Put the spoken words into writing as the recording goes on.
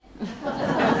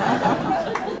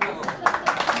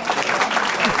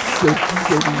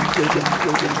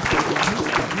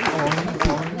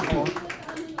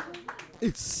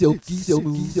It's silky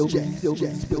smooth jazz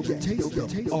with the taste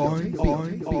of R&B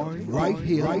right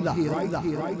here on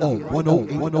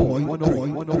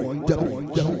 108.3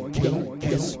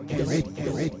 WGKS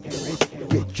Radio.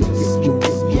 Get your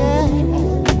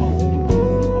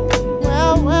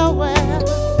Yeah. Well.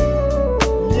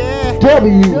 Yeah.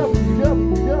 WGKS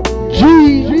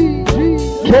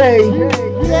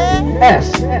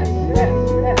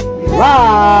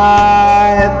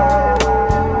live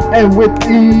and with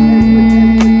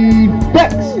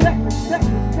effects.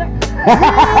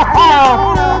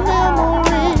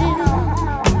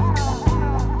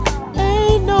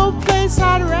 Ain't no place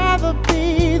I'd rather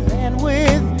be than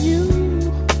with you.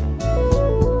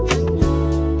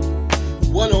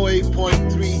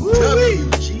 108.3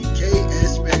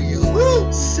 WGKS Radio.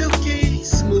 Woo. Silky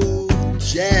smooth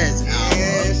jazz hour.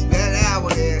 Yes, that hour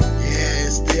there.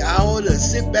 Yes, the hour to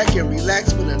sit back and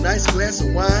relax with a nice glass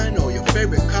of wine or your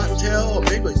favorite cocktail or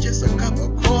maybe just a cup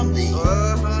of coffee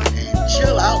and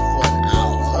chill out for an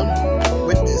hour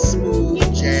with this smooth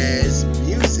jazz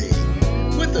music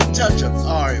with a touch of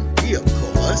R&B, of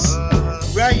course.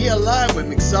 Right here live with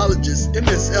mixologist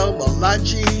MSL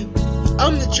Malachi.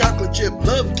 I'm the chocolate chip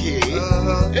love king,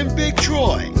 and Big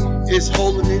Troy is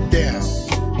holding it down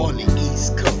on the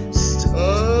East Coast.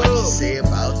 What you say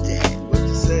about that? What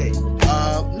you say?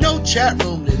 No chat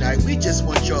room tonight. We just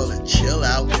want y'all to chill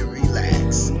out and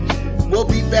relax. We'll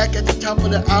be back at the top of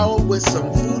the hour with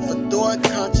some food for thought,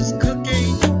 conscious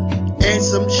cooking, and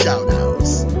some shout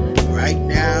outs. Right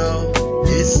now,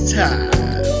 it's time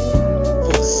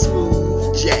for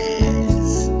Smooth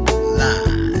Jazz Live.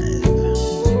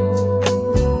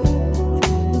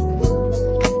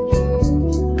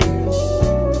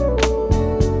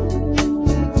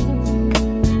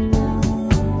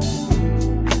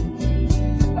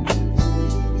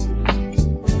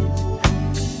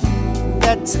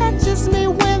 That touches me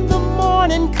when the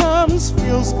morning comes,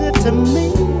 feels good to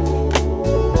me.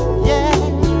 Yeah,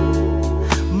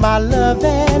 my love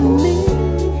and me.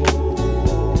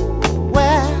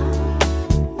 Well,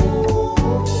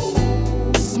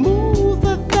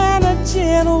 smoother than a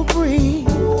gentle breeze,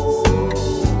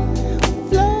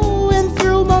 flowing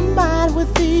through my mind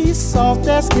with ease, soft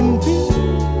as can be.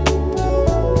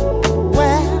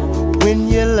 Well, when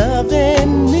you're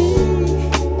loving me,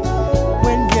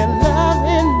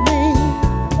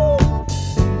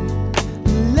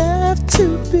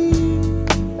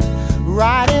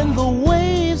 riding the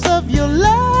waves of your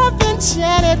love,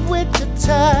 enchanted with your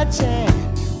touch, and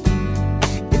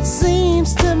it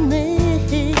seems to me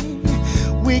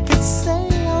we could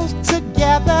sail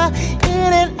together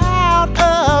in and out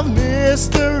of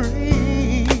mystery.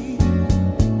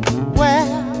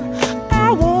 Well,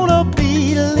 I wanna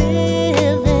be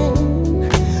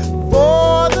living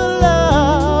for the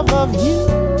love of you.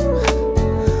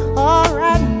 All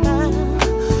right now,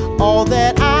 all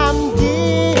that I'm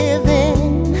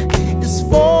giving is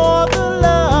for the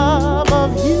love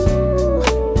of you.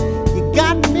 You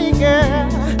got me, girl.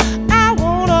 I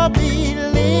wanna be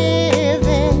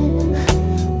living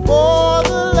for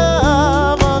the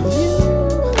love of you.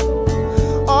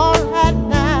 All right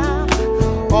now,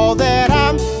 all that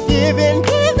I'm giving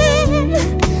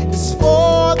is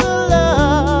for the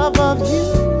love of you.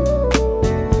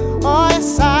 Oh,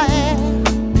 yes, I am.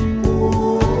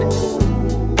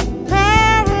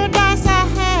 Paradise I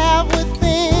have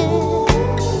within.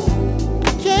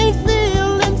 Can't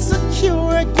feel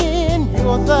insecure again.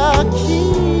 You're the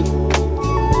key.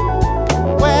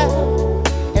 Well,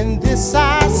 and this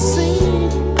I see.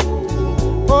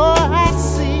 Oh, I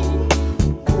see.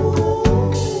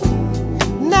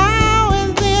 Now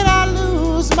and then I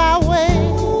lose my way,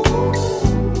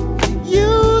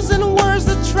 using words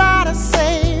to try to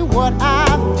say what I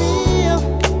feel.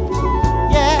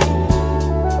 Yeah,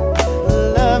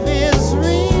 love is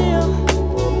real.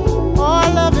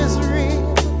 Oh, love is real.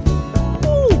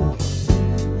 Ooh.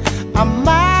 I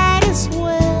might as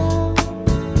well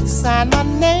sign my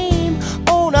name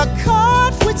on a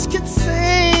card which could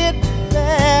say it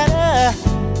better.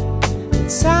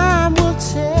 Time will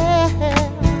tell,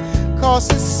 'cause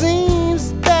it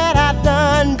seems that I've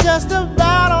done just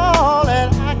about all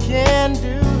that I can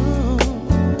do.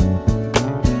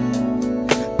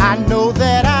 I know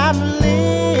that I'm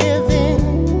living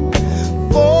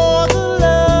for the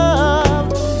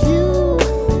love of you.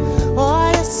 Oh,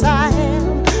 yes, I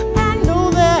am. I know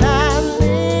that I'm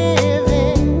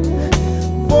living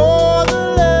for the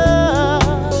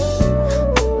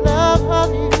love of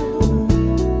you.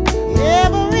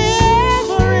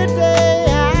 Every day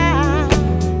I'm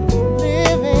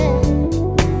living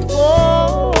for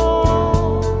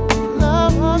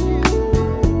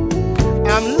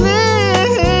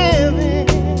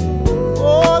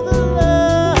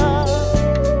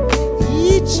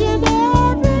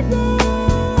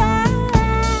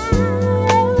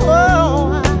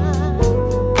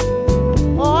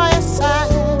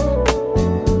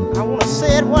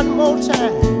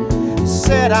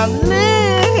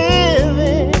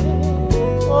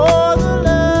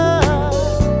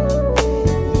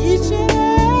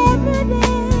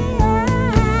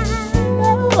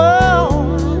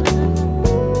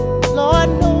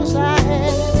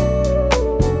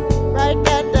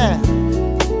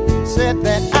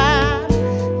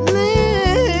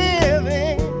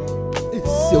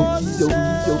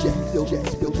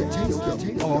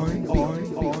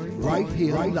right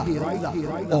here,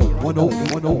 oh,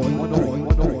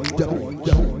 101.3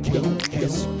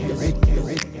 WQS Radio.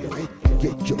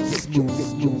 Get your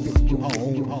smooth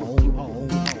on.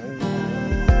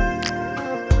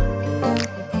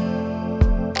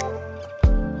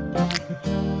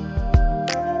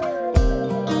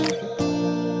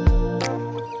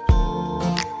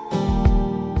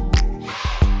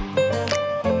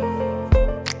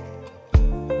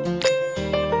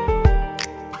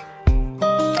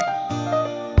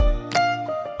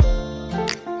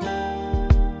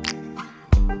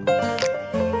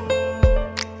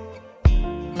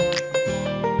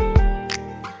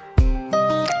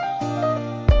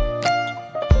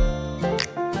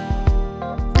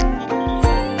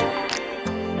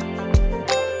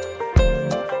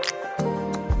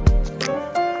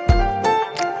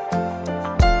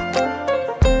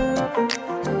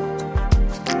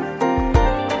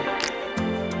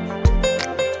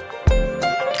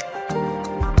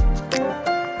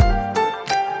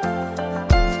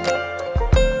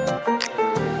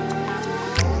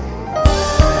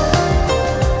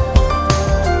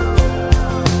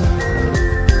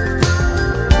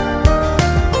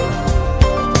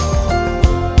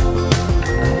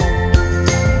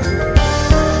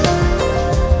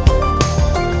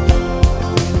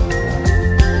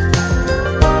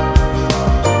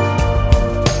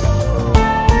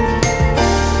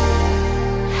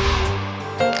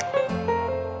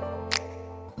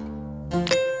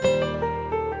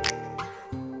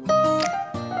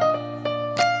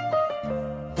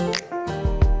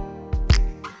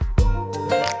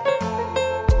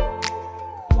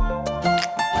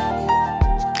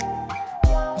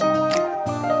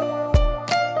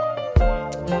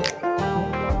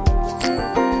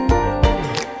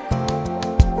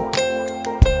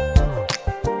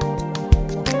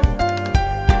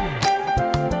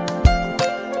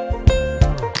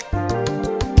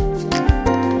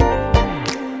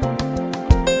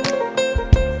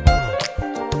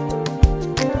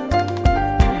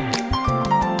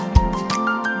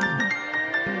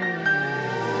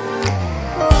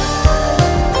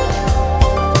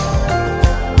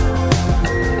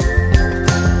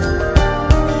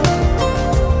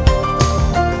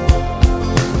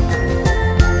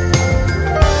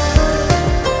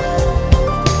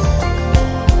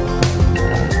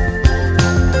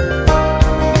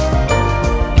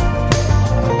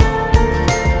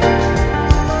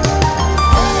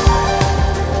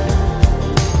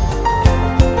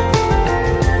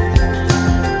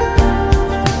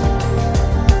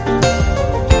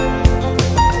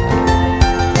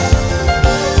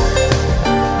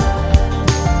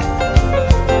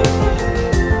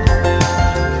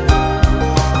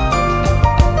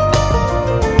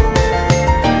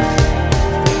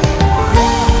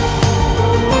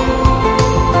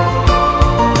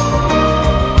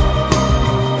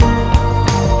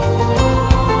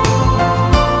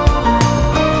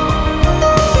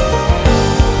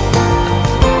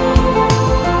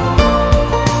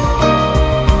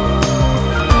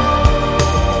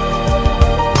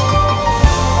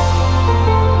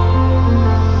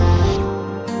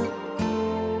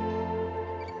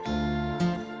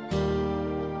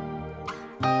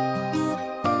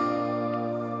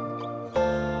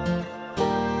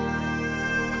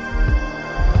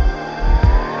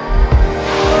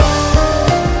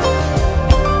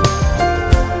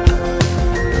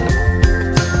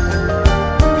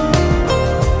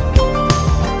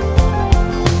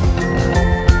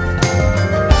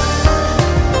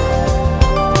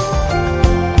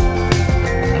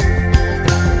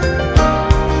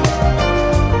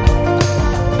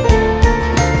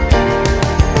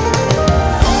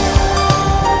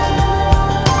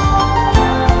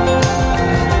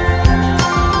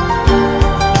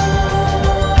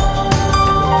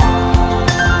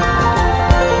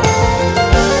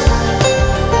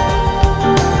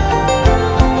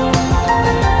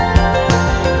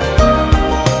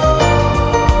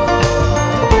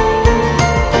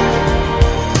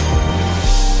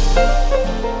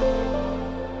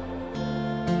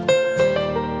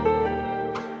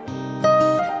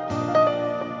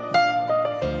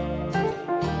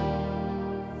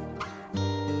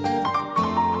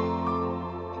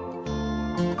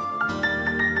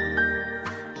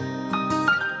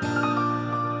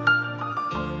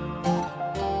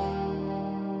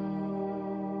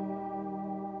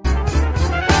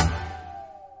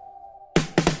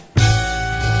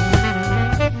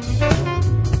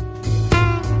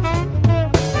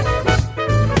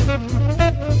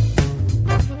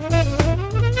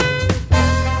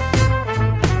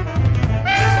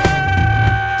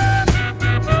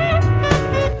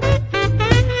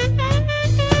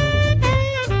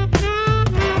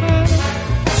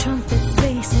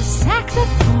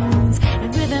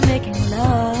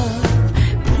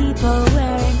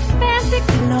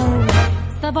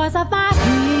 the voice of my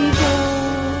people.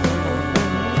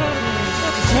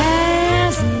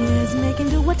 Jazz is making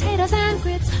do potatoes and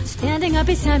grits, standing up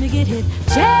each time you get hit.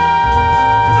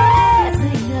 Jazz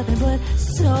ain't nothing but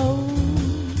soul.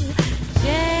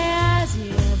 Jazz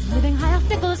is living high off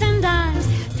nickels and dimes,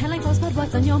 telling folks about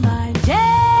what's on your mind.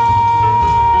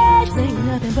 Jazz ain't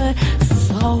nothing but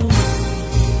soul.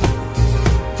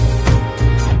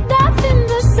 Nothing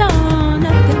but soul,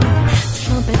 nothing but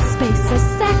trumpets, spaces,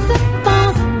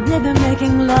 saxophones, and rhythm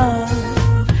making love.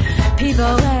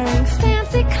 People wearing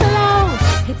fancy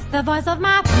clothes, it's the voice of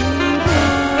my people.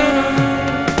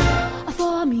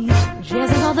 For me,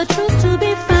 jazz is all the truth to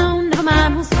be found, never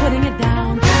mind who's putting it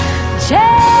down. Jazz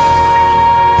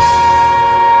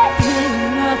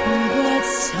ain't nothing but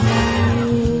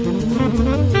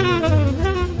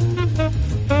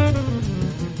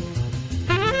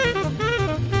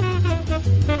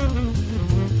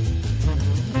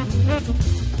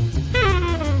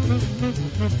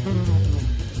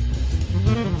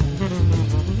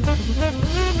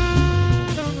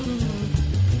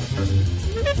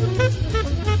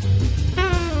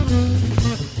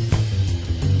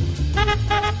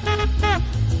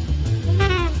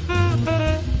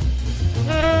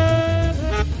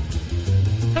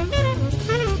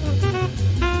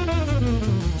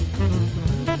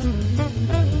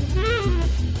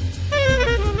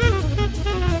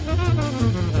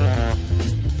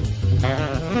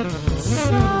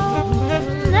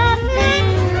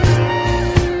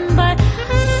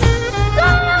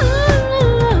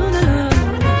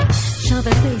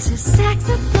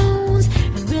saxophones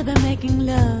and rhythm making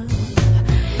love.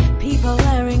 People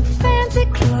wearing fancy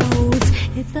clothes.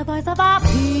 It's the voice of our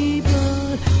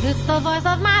people. It's the voice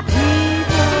of my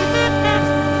people.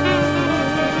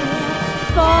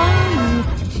 For me,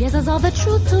 jazz is all the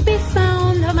truth to be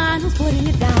found. Her mind who's putting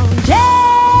it down.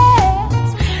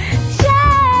 Jazz,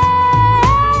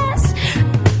 jazz,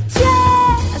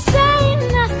 jazz ain't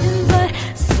nothing but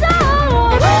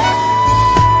soul.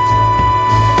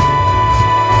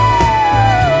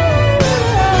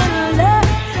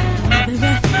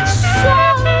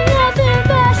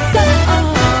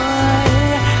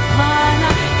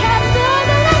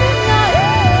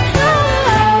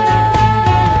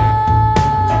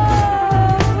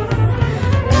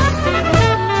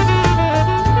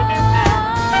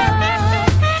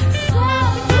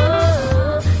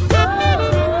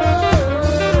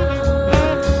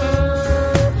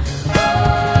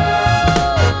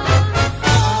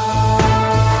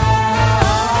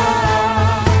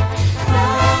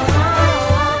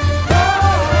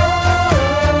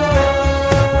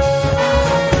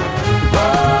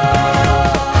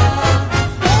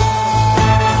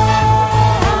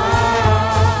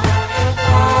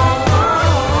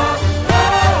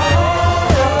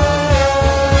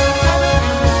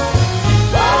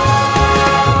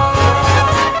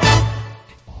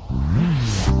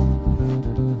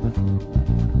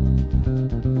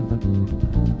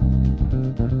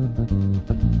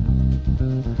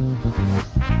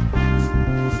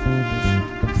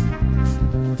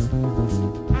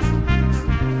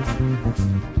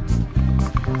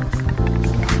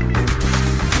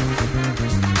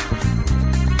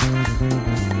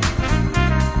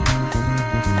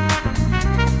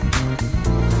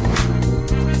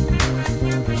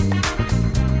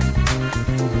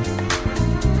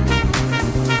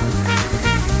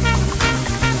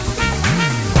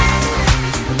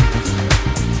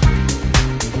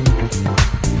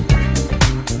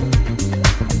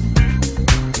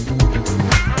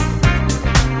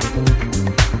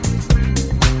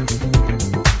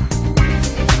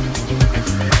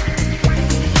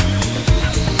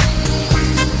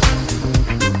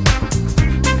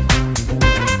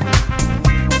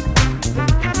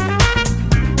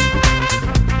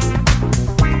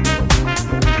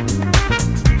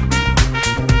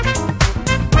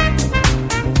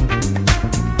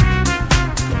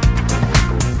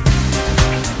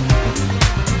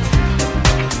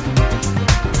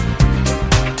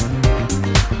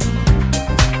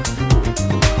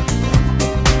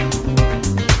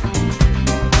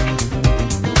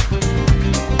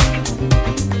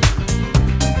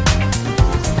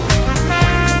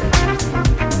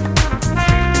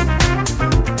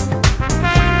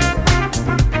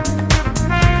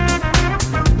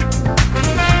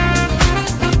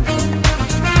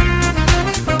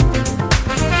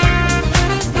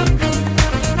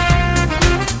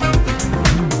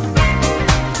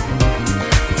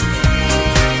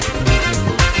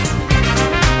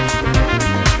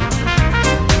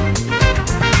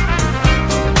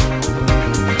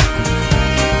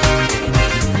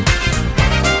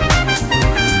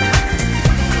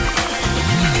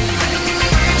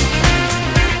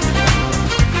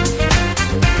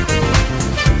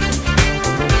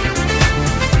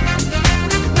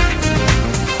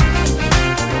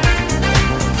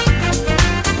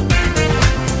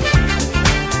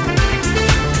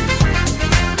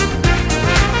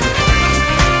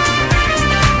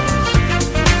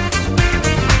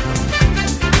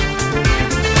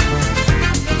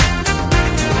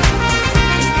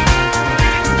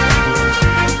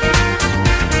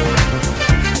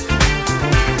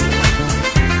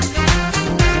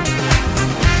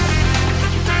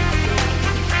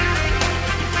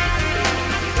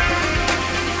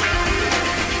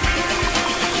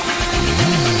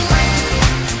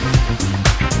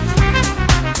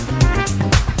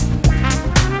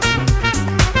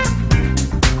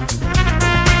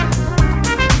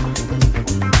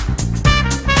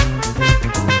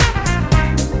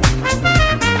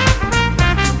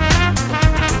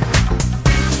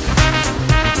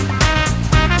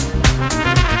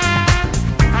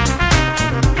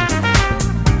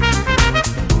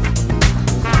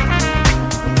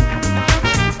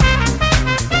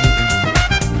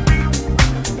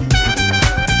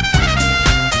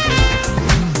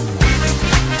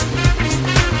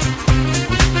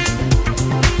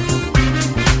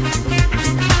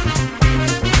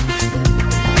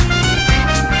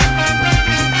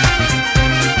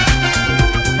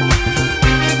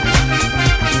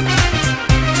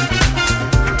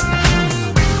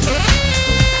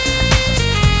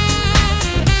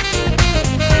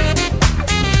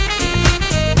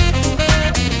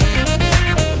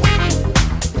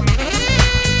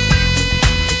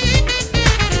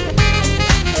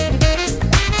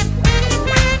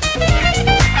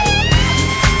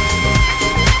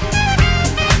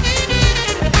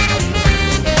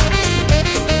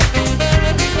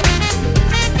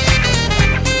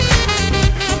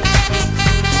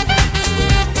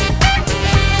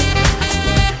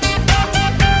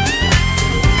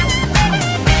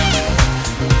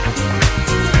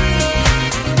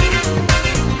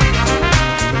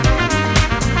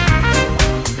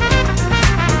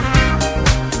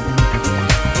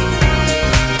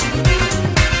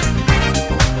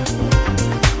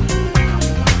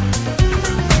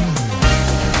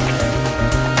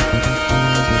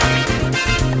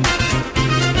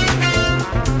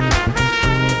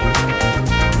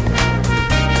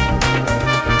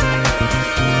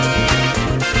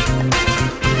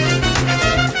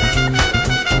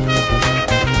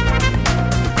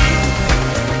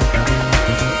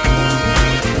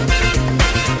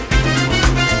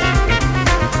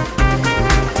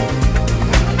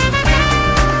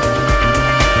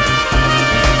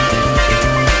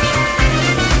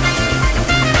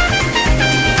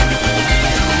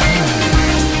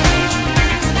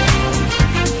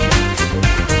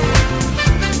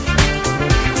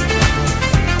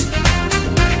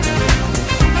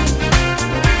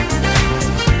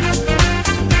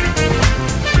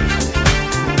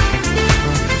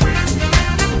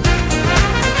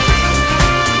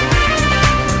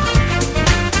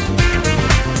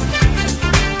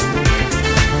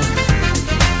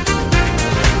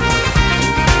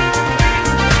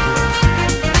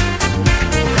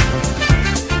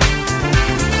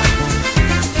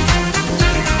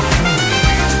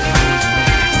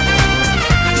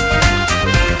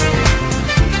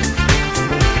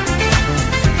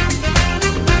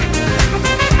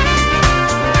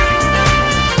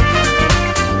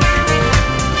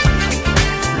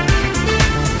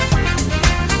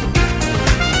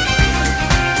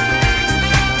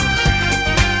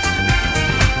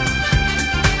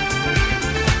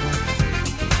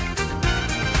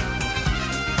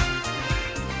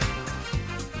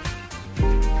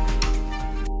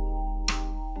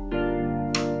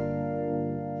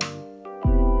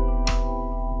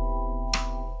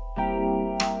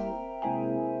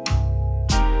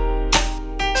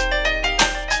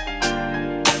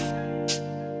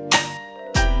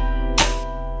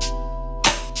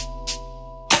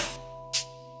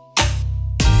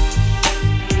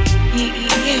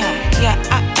 Yeah.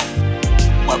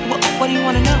 What do you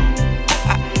want to know?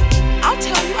 I'll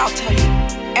tell you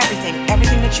everything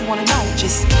that you want to know.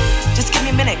 Just give me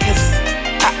a minute, cause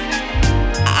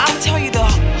I'll tell you the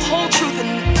whole truth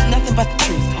and nothing but the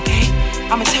truth, okay?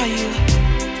 I'ma tell you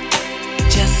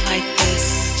just like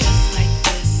this.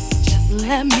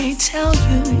 Let me tell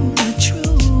you the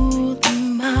truth of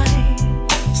my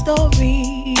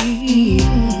story.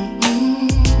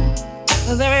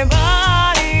 Cause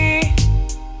everybody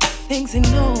thinks they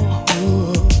know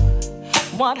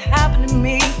what happened to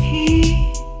me.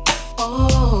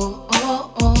 Oh.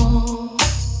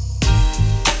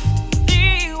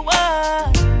 See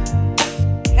what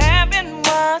happened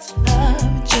was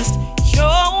love just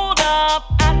showed up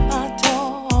at my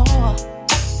door,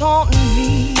 taunting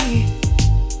me,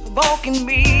 provoking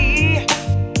me,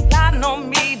 lying on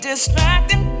me,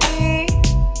 distracting me.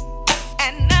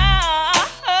 And now I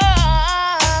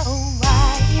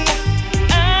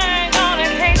ain't gonna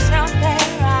hate out there.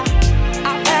 I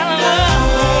fell in love.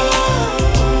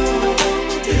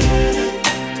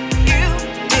 You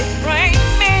betrayed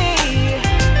me.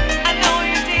 I know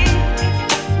you did.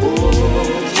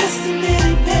 Ooh, just a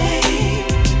minute, babe.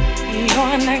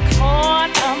 You're in the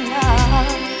court of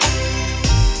love.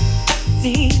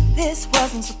 See, this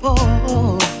wasn't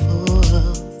supposed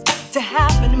to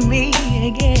happen to me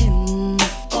again.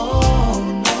 Oh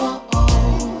no.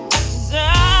 I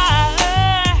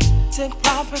took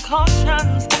proper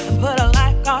precautions and put a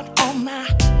lifeguard on my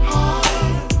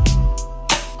heart.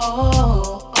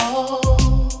 Oh.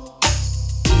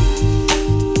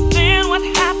 Then what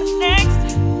happened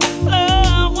next?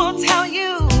 Love won't tell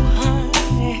you,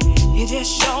 honey. You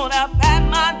just showed up at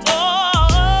my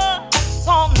door,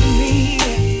 taunting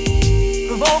me,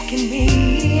 provoking me,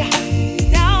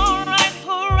 downright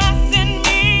harassing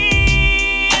me.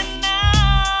 And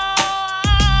now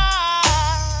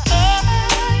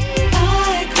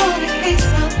I caught a case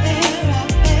out there. I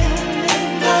fell in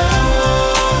love.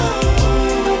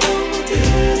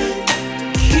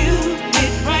 You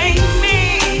betrayed me.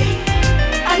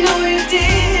 I know you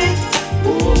did.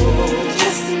 Ooh,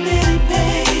 just a minute,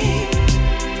 babe.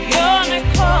 You're in the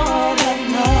court of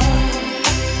love.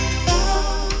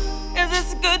 Is this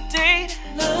a good date?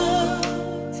 Love.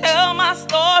 Tell my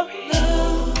story.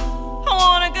 Love. I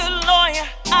want a good lawyer.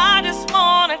 I just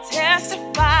wanna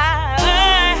testify.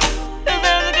 If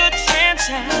there's a good chance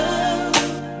I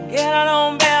get out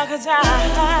on bail, 'cause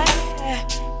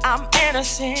I'm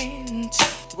innocent.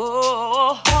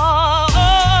 Whoa. I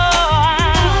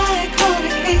caught a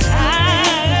case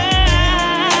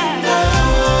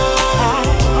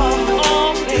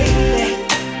oh, baby.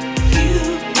 You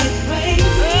betrayed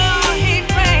me. Oh, he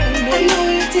framed me. I know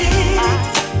you did.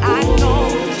 I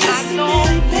know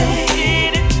you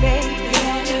did it, baby.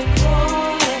 You're the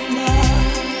court of love.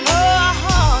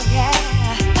 Oh, yeah.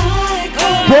 I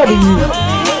caught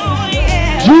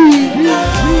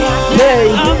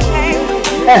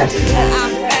WGKS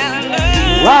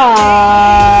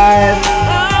live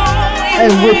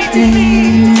and with the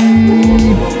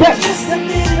best.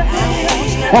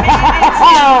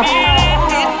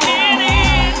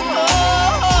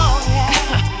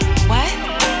 What?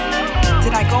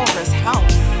 Did I go over his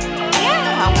house?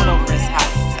 Yeah, I went over his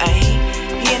house.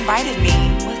 He invited me.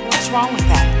 What's wrong with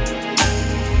that?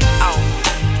 Oh,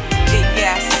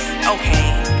 yes. Okay.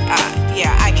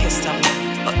 Yeah, I kissed him.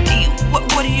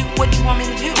 What do you want me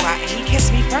to do? He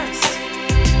kissed me first.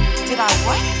 Did I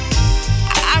what?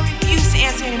 I refuse to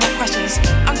answer any more questions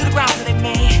under the grounds that it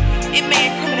may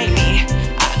incriminate me.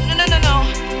 No.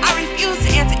 I refuse to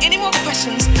answer any more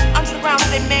questions under the grounds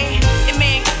that it may.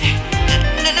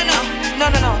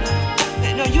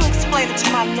 No, you explain it to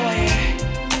my lawyer.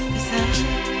 'Cause I'm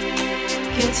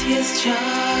guilty as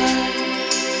charged.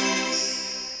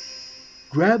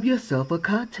 Grab yourself a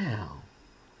cocktail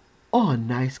or a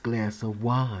nice glass of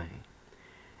wine.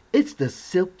 It's the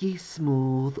Silky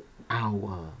Smooth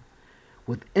Hour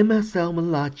with MSL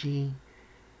Malachi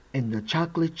and the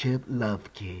Chocolate Chip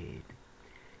Love Kid.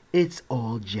 It's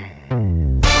all jazz.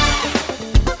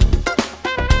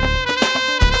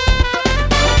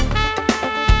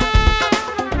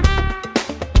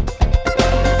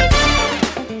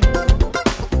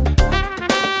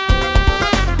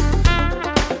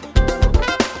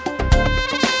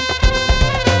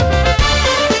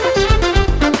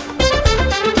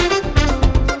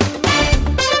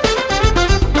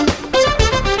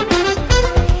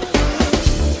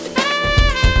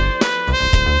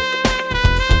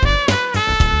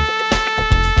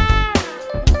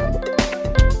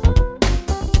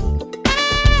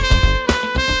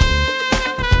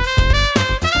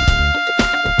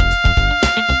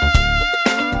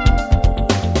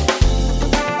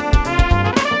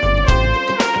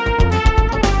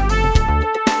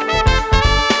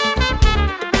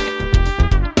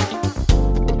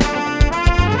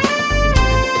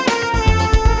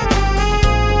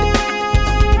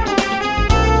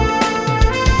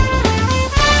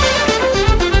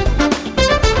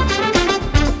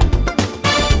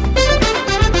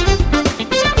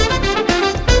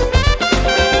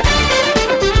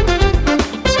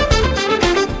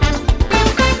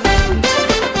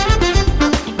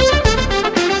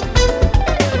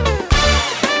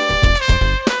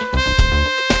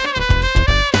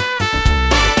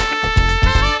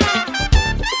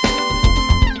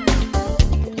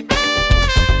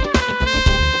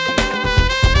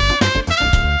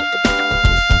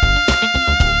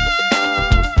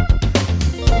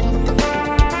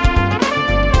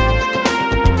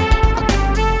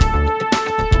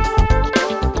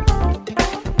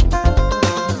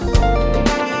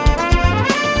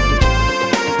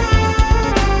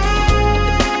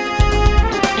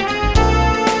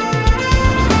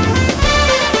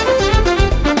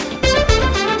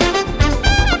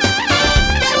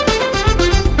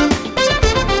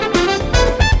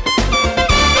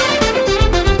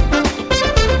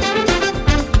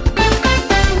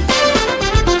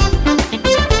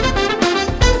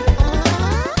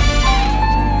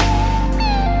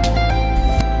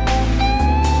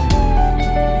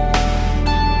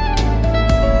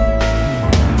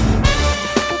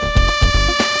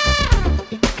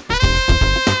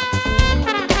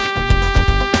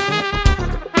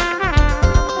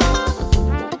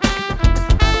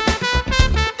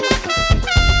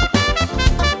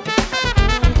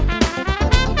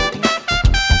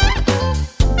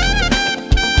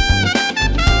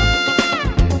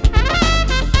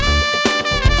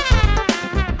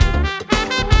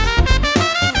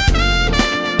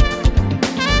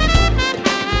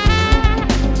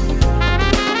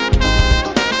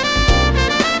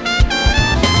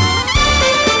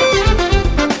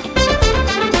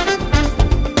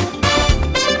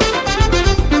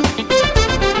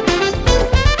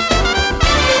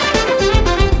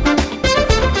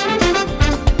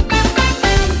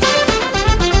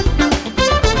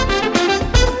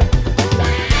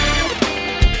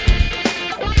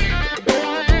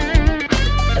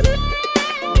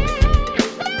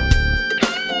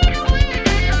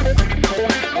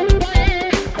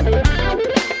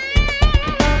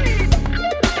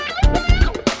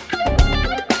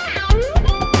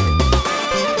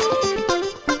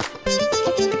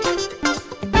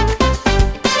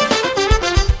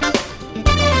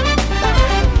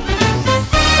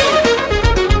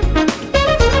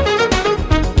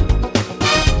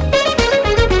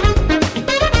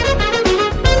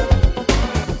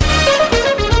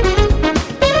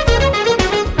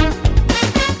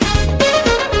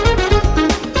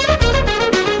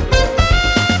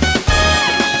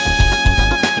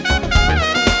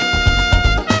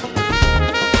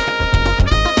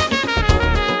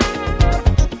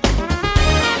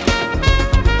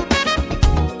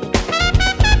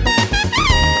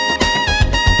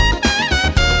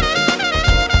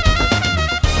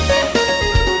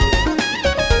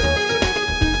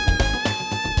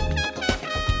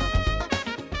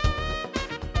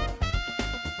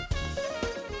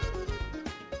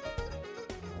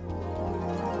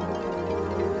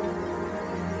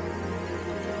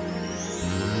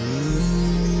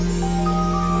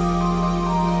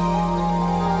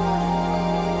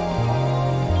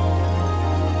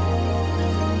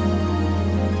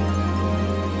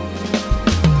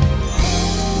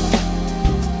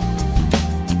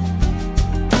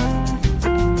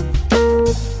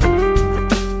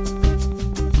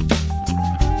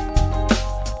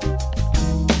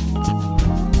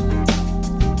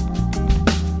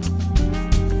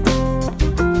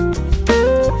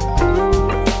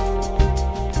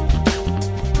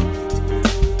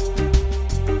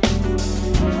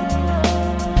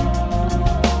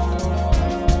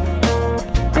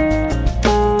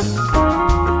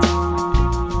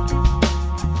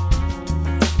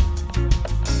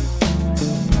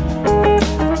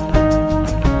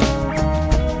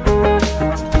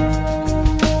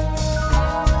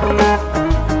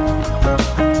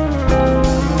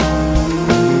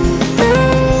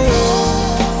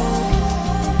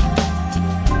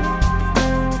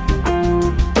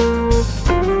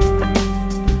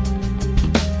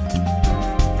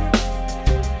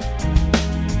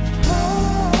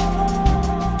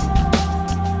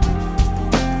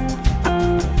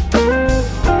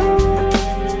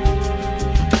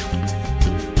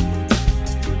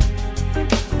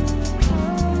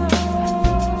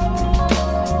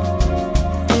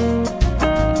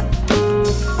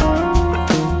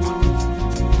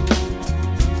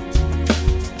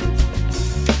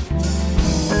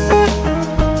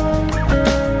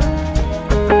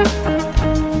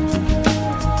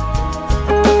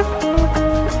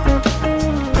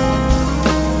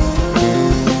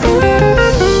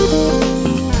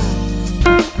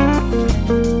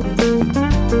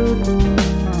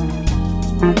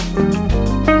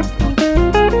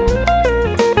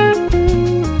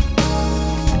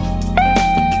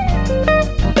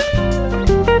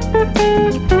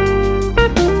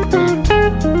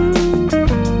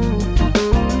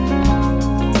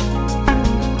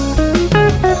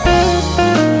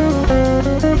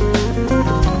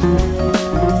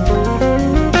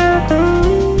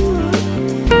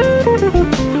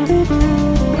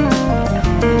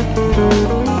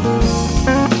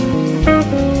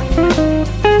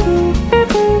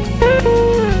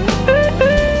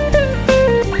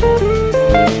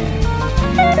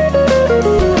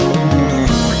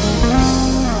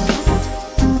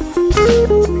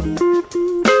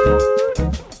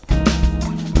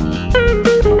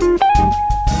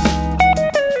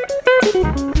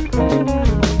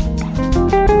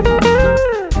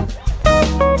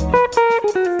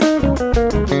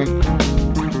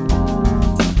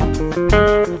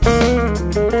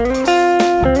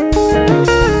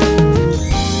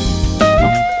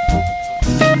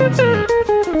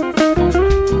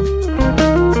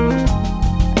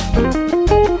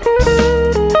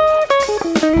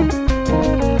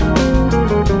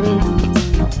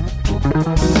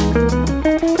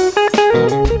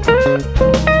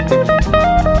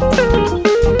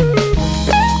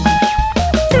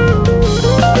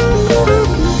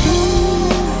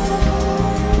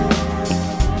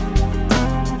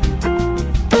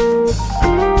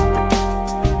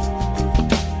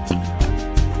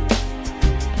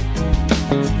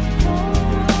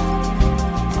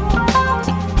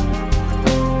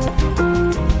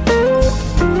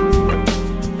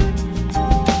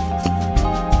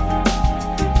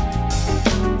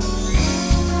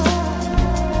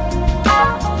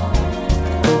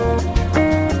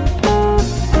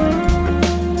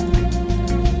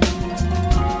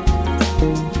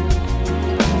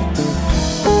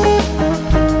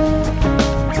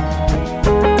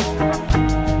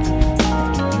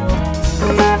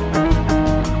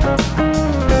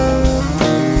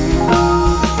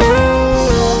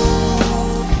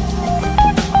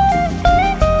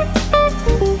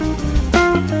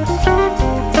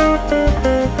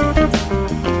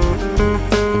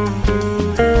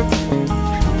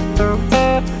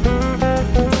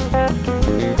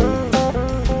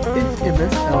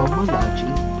 Malachi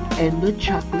and the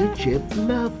Chocolate Chip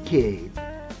Love Kid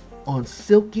on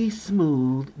Silky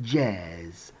Smooth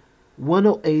Jazz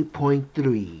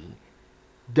 108.3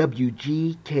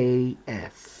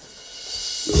 WGKS.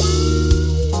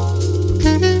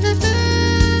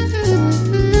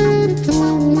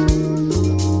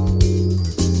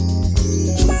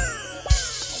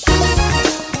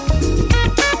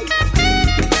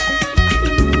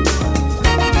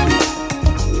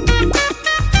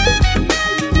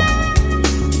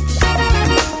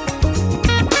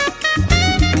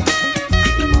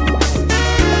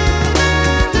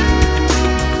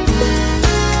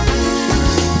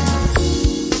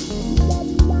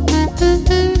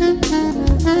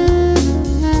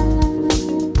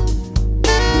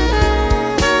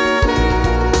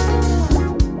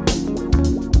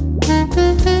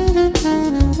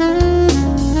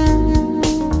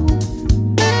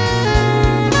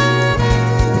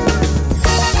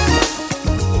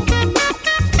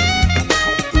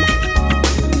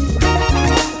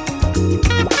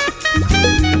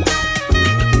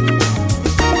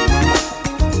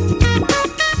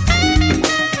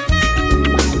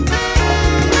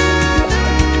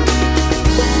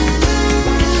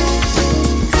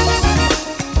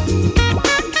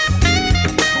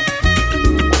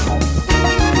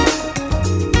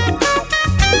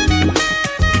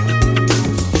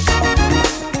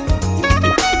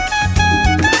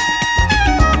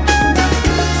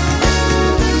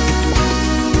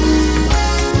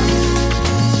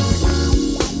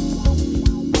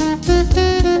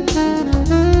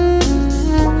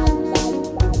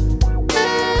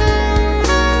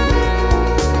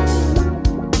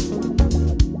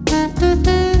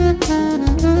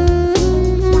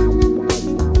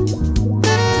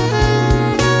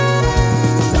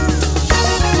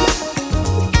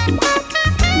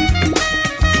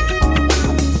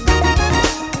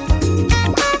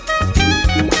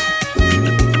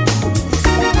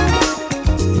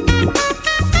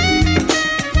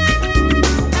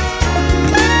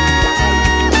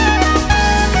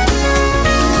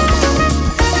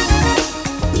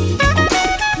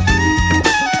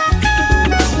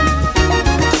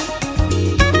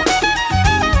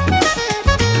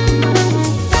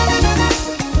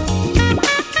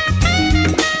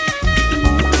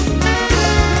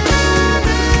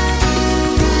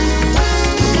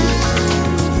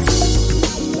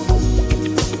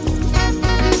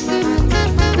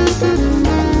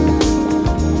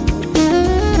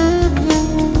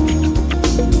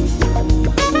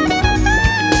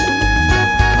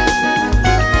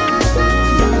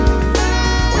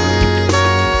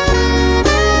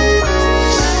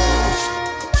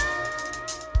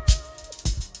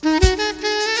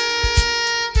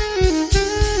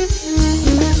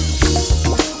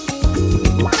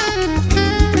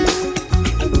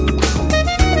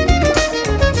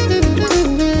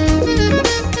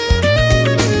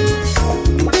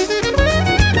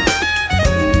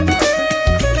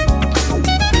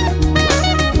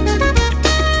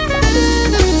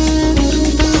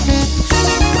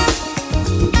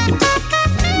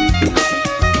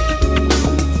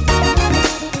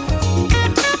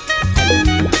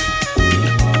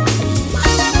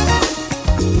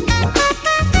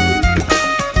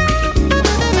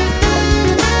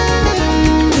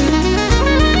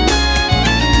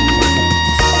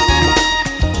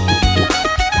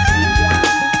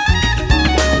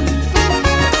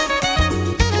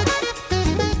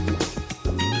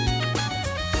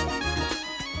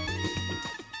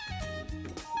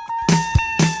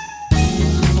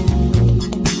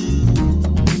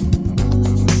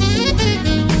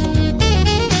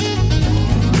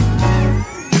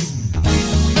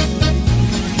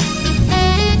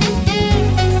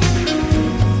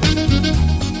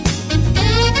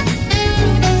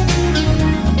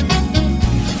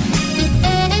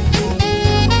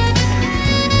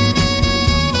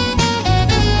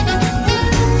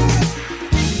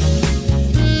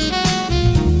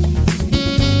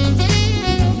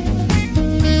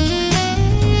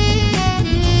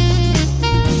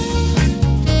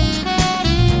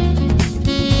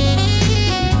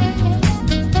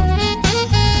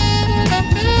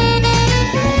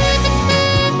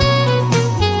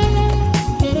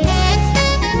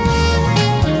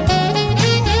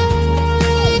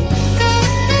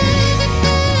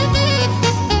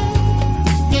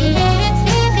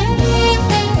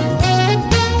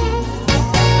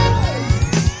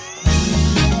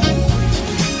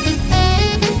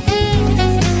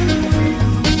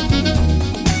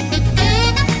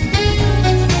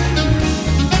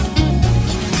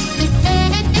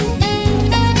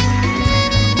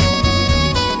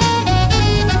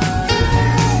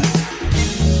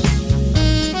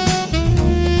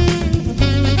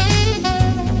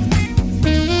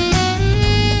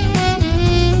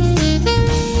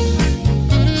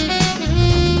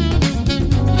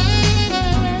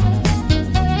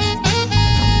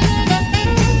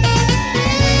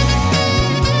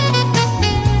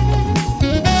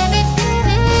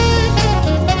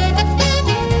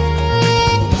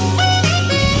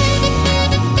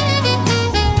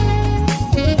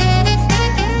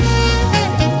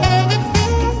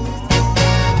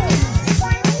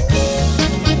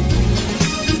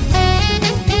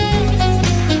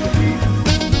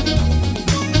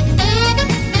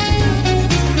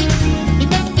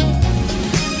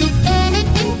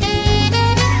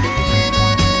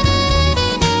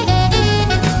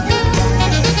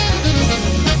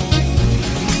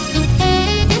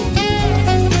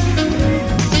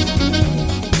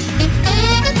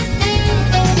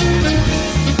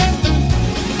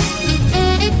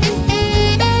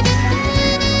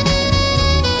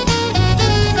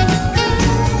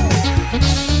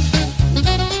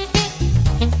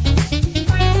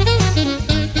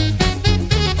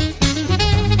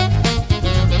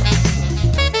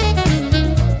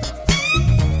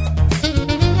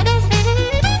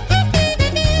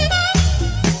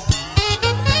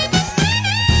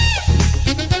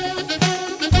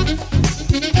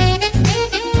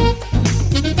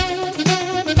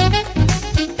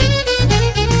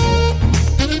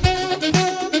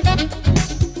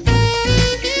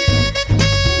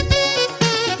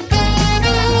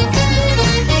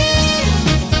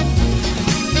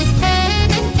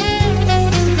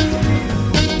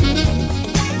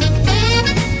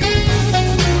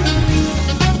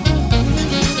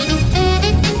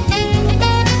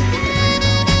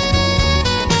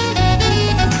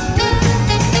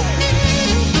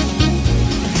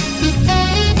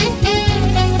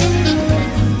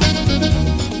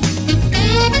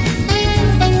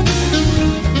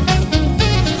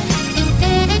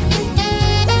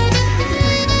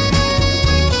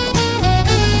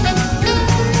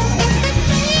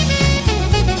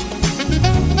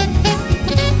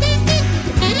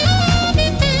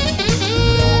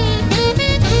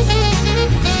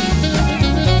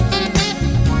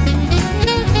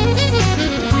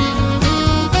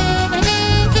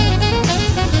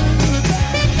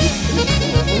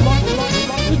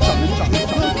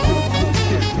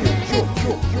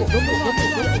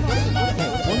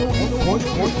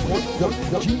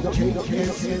 You're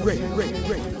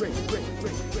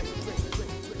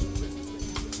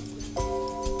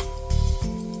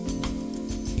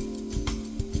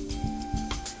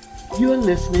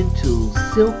listening to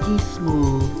Silky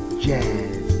Smooth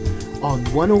Jazz on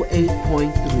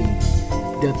 108.3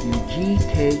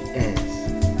 WGKS,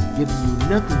 giving you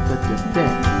nothing but the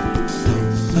best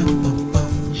in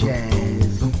smooth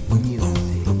jazz music.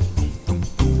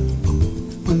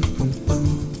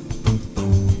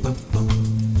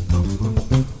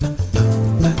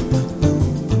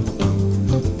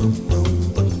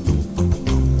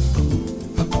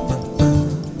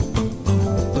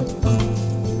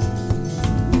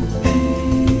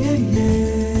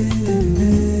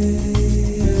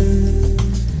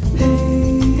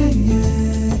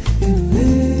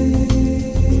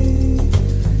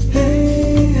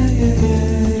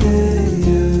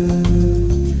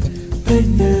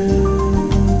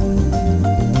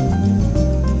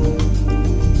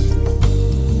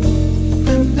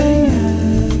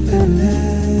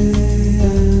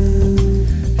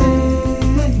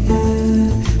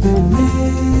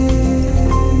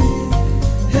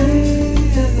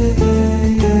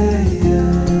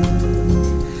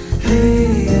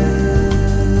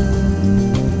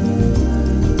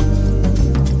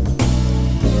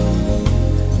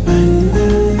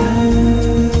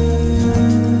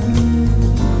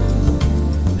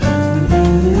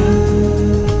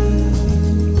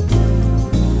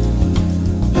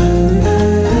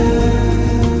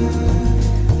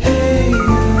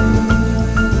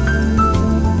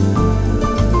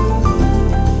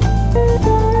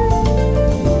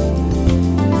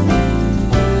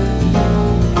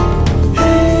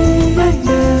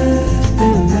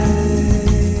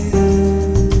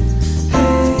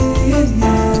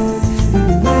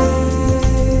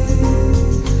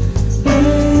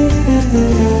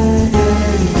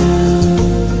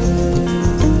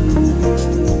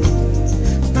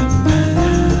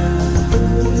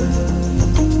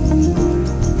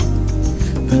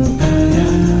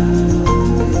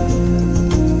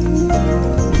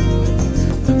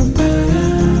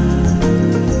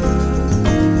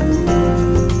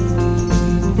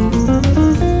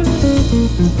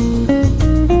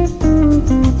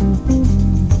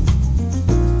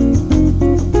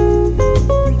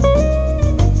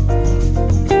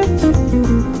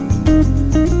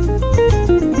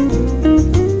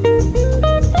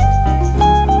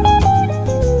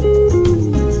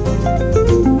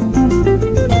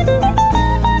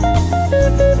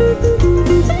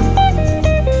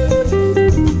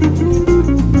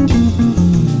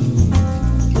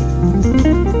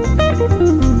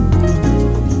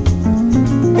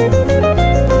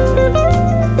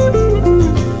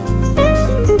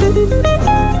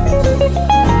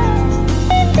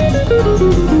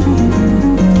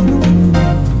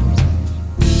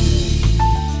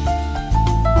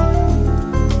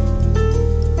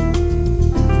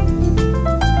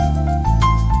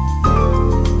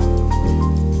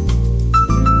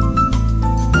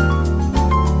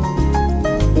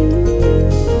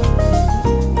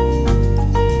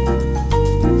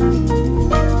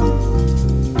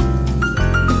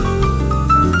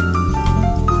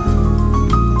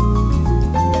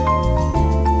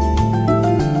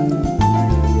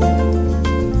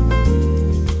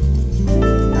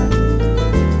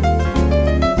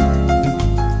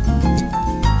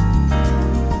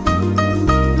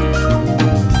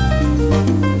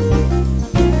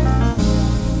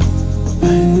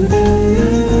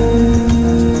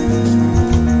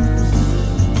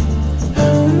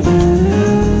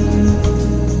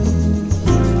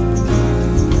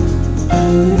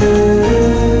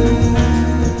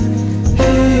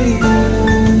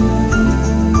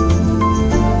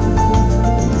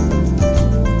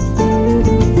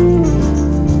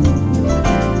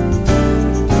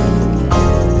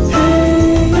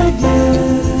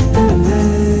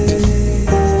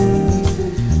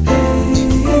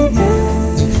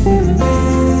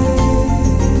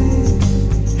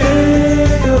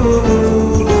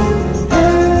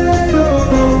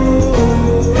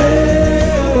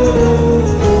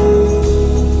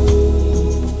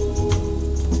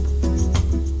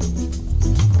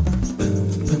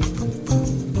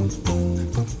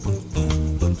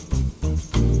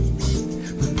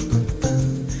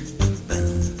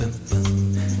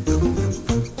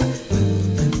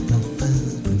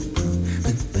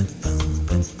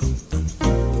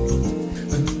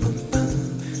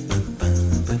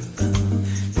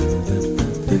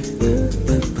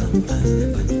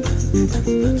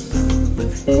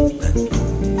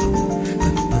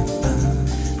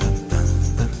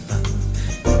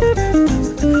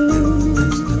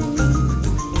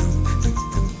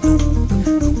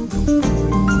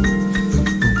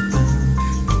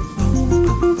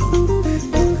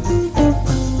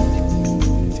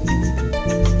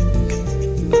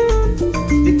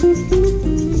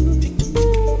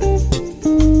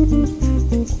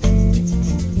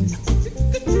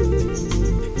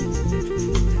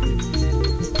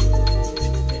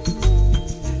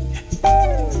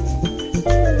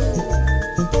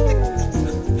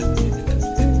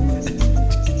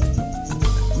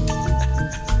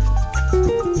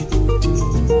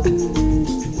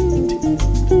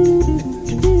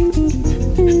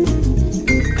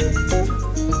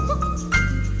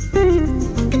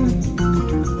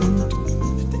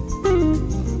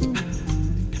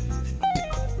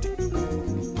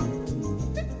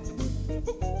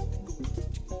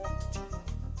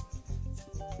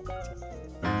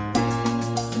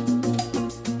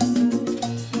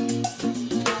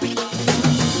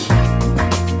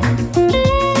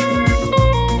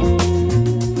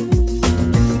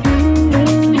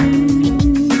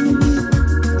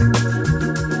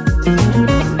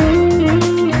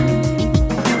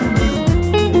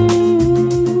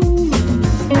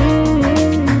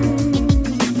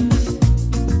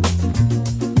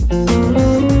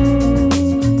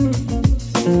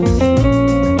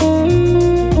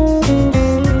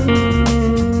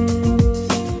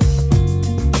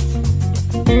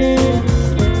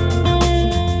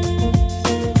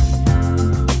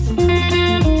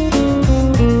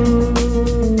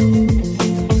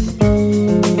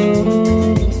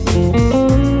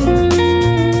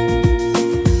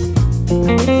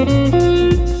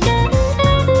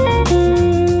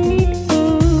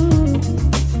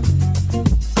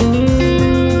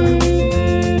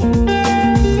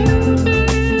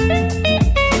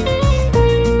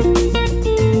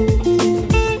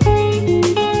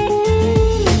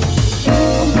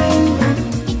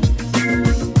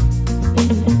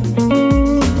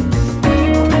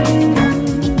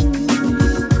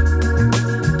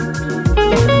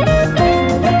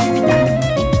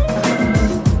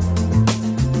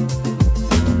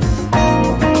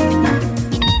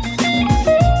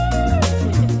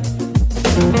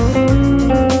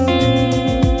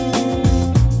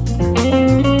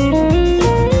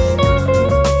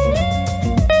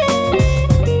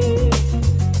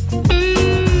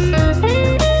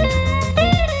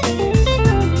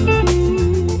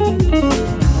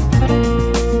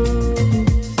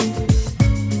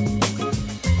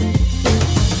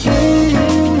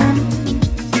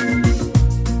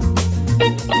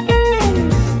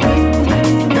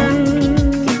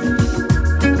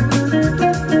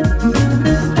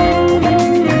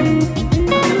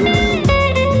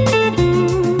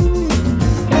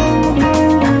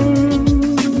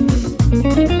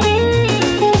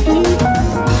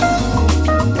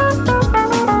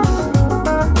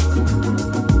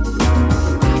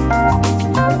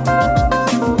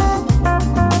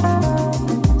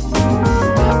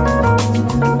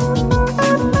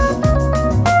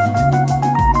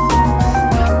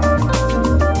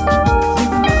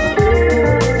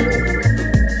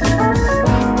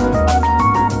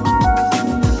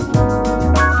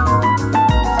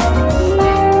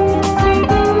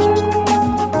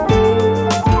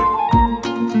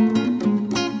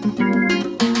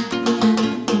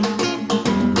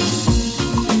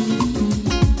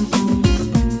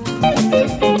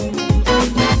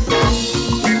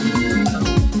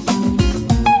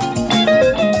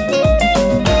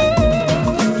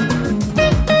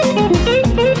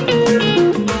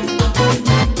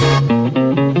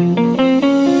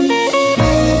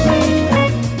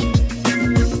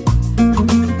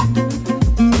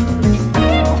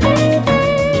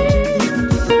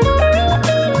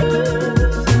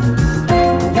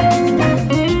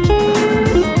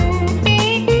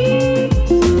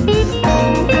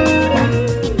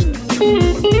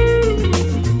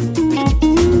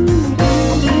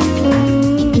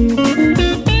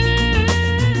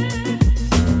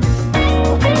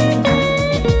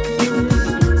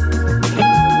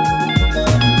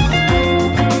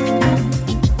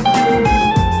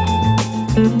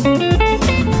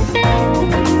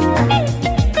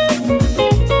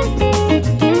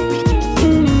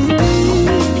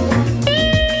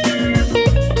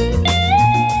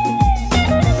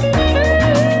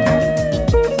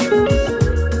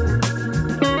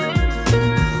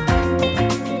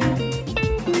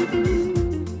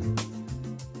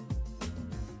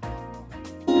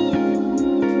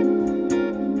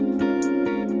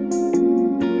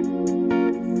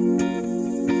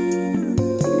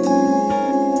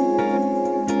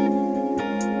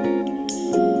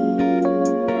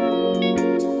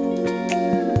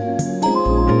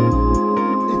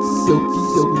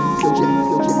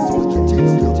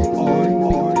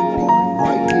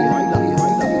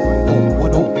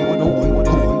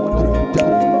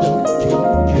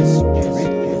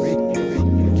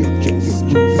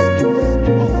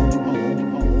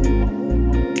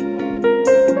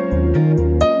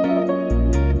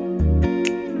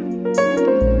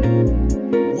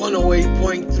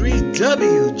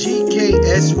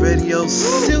 Radio,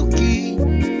 silky,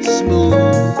 smooth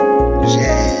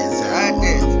jazz. Right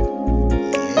there.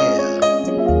 Yeah.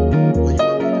 What you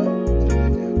want me to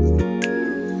do?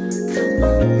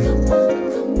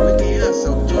 Look here, so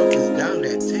talk is down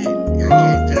at 10. I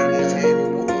can't turn it 10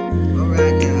 anymore. All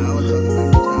right now, I was talking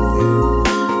about the topic.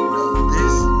 No, this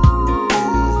is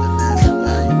the master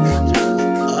value that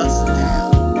turns us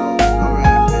down. All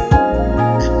right, man.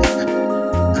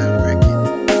 I reckon you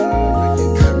believe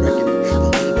it.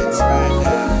 All right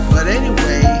now. But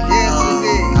anyway,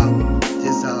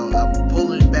 Yes, I'm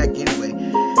pulling it back anyway.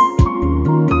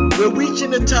 We're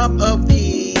reaching the top of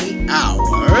the hour.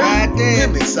 Right there.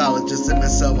 With mixologist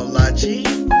MSL Malachi.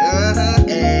 Uh-huh.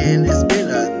 And it's been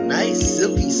a nice,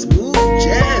 silky, smooth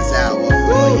jazz hour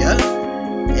for ya.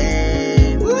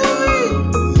 And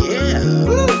yeah.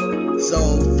 So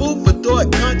food for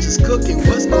thought, conscious cooking.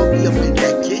 What's gonna be up in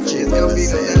that kitchen? It's gonna be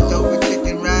some MSL? leftover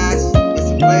chicken rice and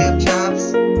some lamb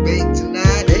chops baked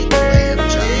tonight. Baked lamb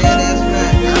chops. Yeah, that's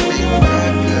right. I make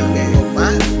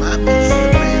my piece of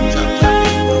lamb chops. I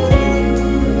make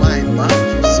Hawaiian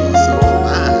barbecue sauce on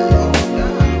mine.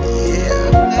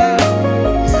 Yeah.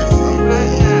 Yes,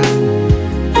 indeed.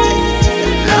 Take it to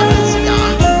the islands,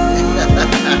 y'all.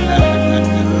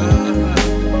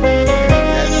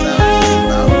 That sounds just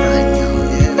about right,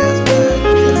 y'all. Yeah, that's right.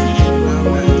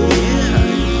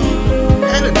 Yeah.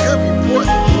 Had a good report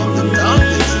from the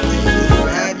doctors today.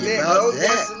 Happy about Oh, that.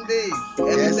 yes, indeed.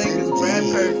 Everything is right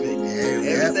perfect.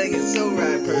 Everything is so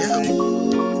right perfect.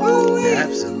 Woo-wee.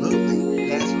 Absolutely.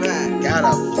 That's right. Got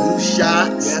our flu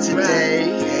shots That's today. right.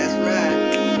 That's right.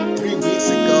 3 weeks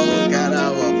ago, got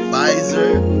our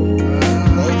Pfizer,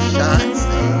 both shots.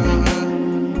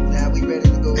 Now we ready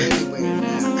to go anywhere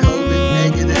now. COVID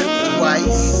negative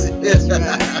twice. That's right.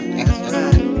 That's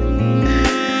right.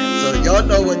 So y'all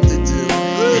know what to do.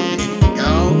 Go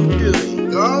on, do it.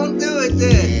 Go on, do it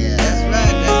then. Yeah. That's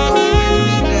right. That's what we really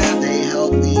need now. Stay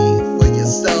healthy for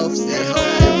yourself. Stay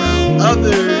healthy around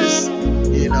others.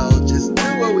 You know, just do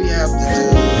what we have to do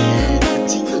and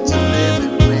continue to live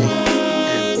and win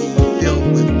and be filled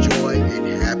with joy and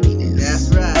happiness. That's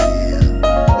right. Yeah.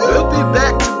 We'll be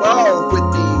back tomorrow with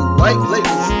the White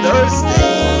Ladies Thursday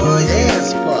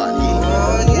dance party. Oh,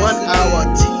 yes, 1 hour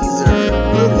teaser.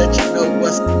 We'll let you know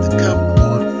what's to come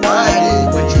on Friday,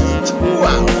 which is 2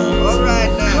 hours. All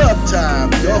right now. Club time,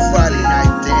 your Friday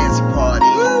night dance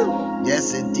party. Yes,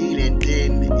 indeed. And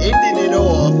then ending it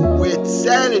off with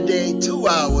Saturday, 2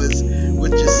 hours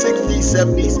with your 60s,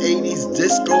 70s, 80s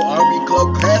disco Army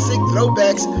Club classic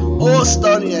throwbacks, all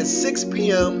starting at 6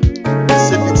 p.m.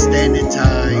 Pacific Standard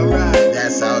Time. All right.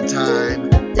 That's our time,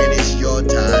 and it's your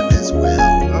time as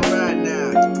well. All right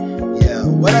now. Yeah.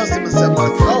 What else did I say?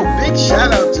 Oh, big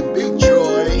shout out to Big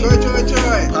Troy,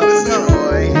 Troy. Papa What's up?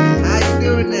 Troy. How you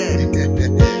doing there? Big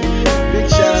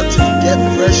shout out to the Get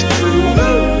Fresh crew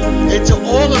and to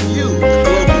all of you, the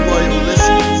global loyal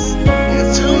listeners.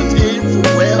 Tuned in from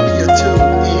wherever you're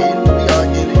tuned in. We are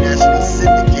internationally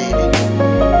syndicated.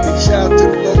 Big shout out to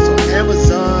the folks on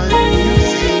Amazon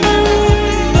Music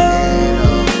and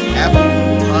Apple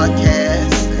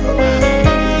Podcasts.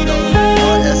 You know,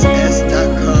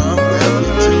 RSS.com. Wherever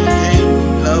you're tuned in, we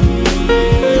love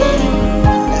your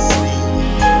listening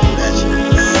pleasure.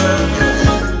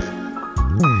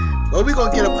 Well, we're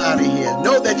gonna get up out of here.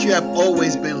 Know that you have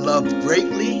always been loved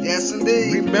greatly. Yes,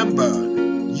 indeed. Remember,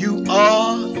 you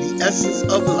are the essence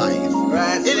of life.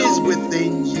 Right. It is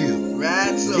within you,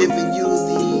 Right, so. giving you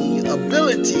the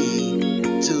ability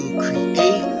to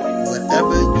create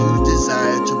whatever you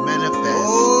desire to manifest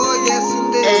Oh, yes,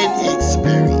 indeed. and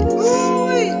experience.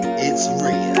 Ooh-wee. It's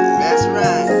real. That's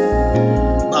right.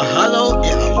 Mahalo e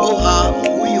aloha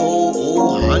huio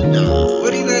ohana.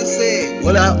 What he done said?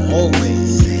 What I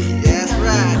always say. That's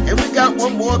right. And we got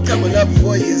one more coming up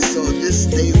for you, so just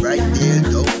stay right there.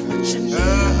 Don't move.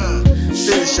 Uh-huh.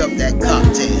 Finish up that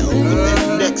cocktail with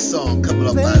that next song coming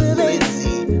up by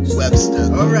Lindsay Webster.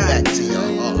 All right. Back to your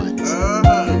heart.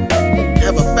 Uh-huh.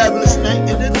 Have a fabulous night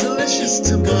and a delicious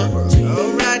tomorrow.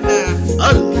 All right now.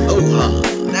 Aloha.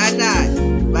 Night-night.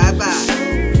 Bye-bye.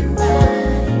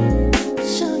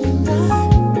 Show you right.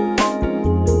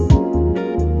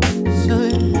 Show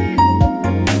you.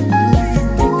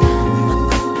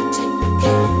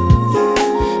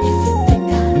 If you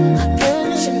think I get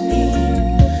what you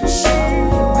need, show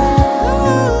you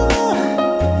right.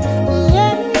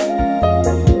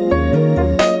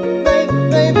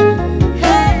 Baby,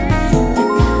 hey. If you think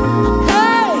I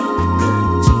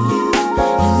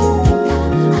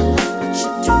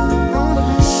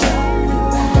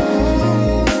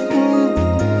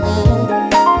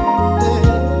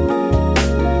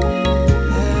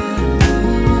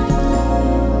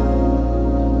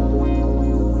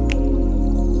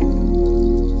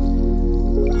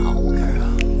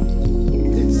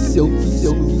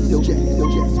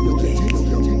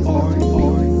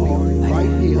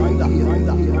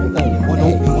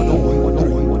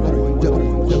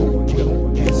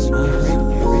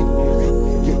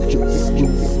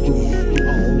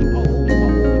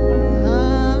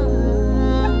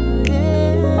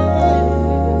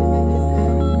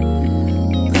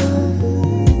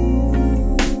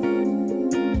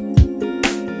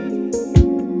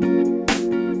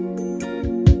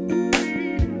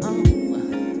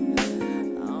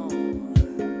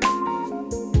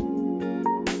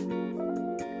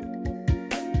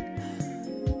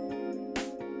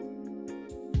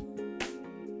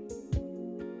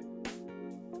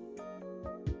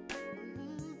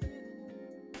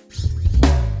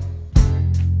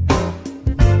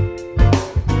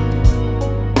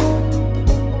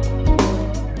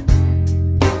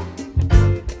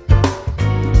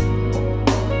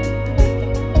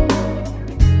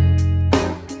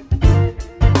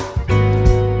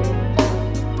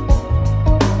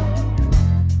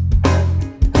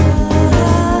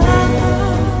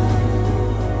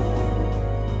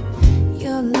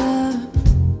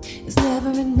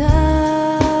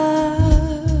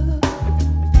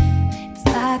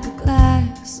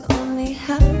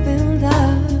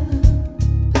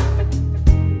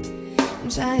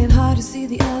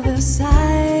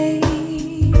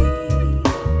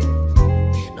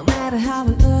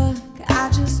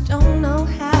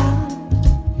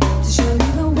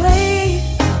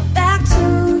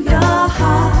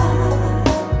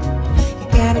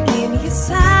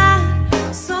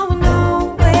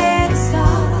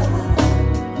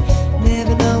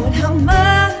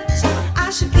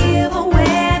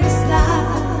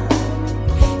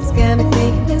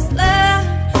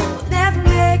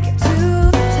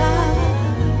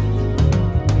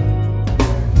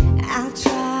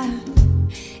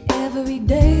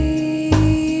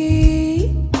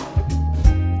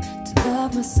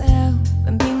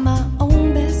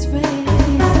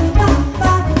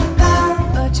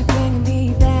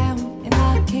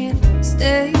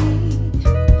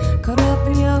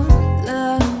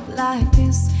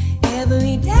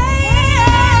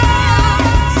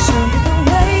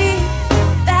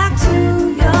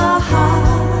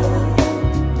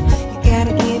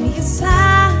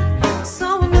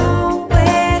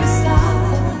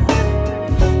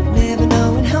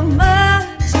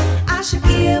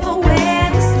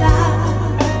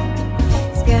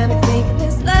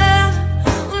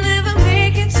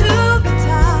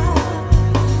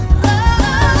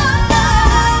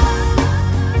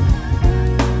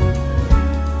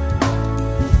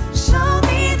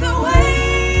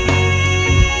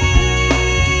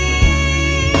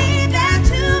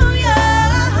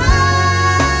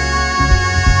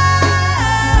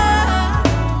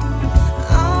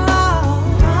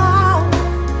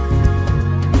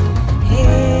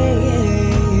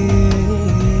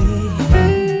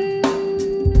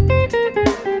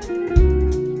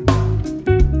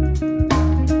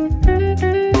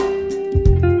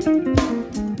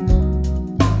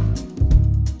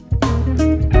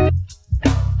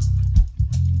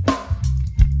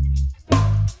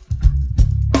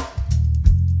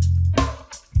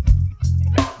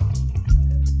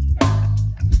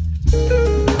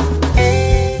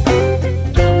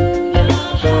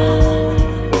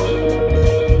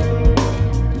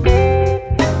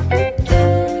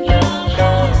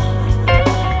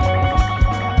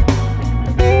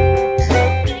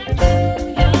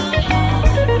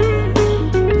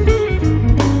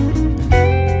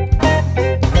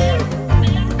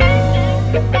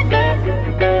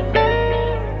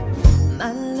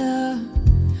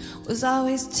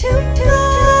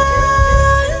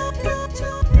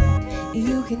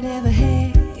can never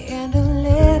handle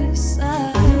it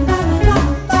aside.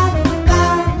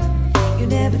 You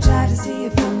never try to see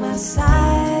it from my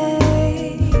side.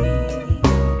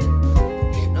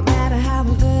 No matter how I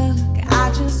look,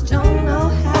 I just don't know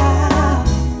how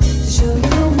to show you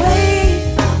the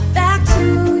way back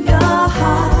to your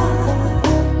heart.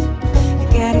 You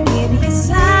gotta give me a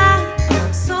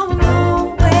sign so I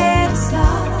know where to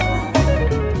start.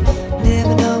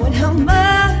 Never knowing how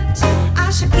much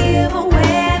I should give or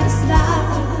where to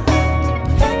start.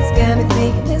 It's got me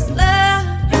thinking this love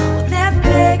will never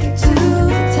make it to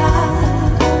the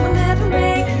top. Will never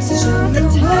make it to the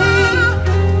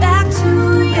way back to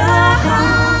your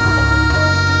heart.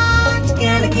 You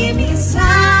gotta give me a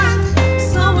sign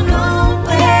so I know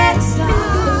where to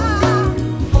start.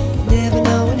 Never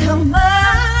knowing how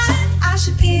much I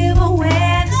should give or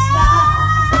where to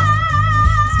start.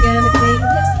 It's got me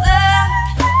thinking this love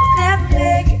will never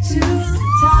make it to the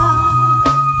top.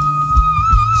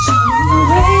 Show me the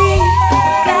way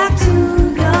back to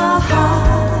your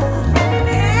heart.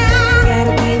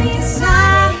 Gotta give me a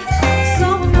sign so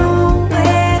I know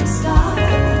where to start.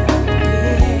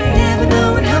 Never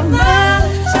knowing how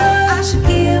much I should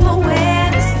give or where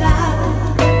to start.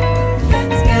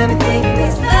 It's got me thinking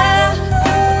this love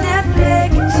will never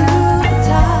make it to the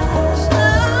top.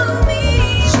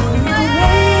 Show me the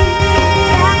way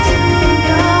back to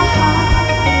your heart.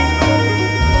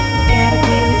 Gotta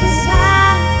give me a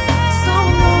sign so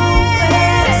I know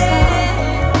where to start.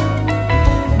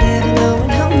 Never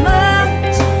knowing how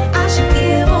much I should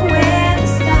give or where to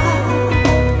start.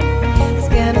 It's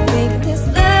got me thinking this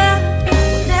love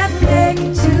will never make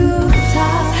it to the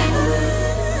top.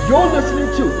 You're listening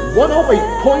to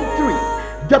 108.3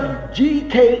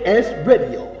 WGKS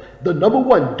Radio, the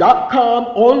 #1.com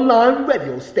online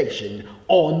radio station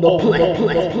on the planet.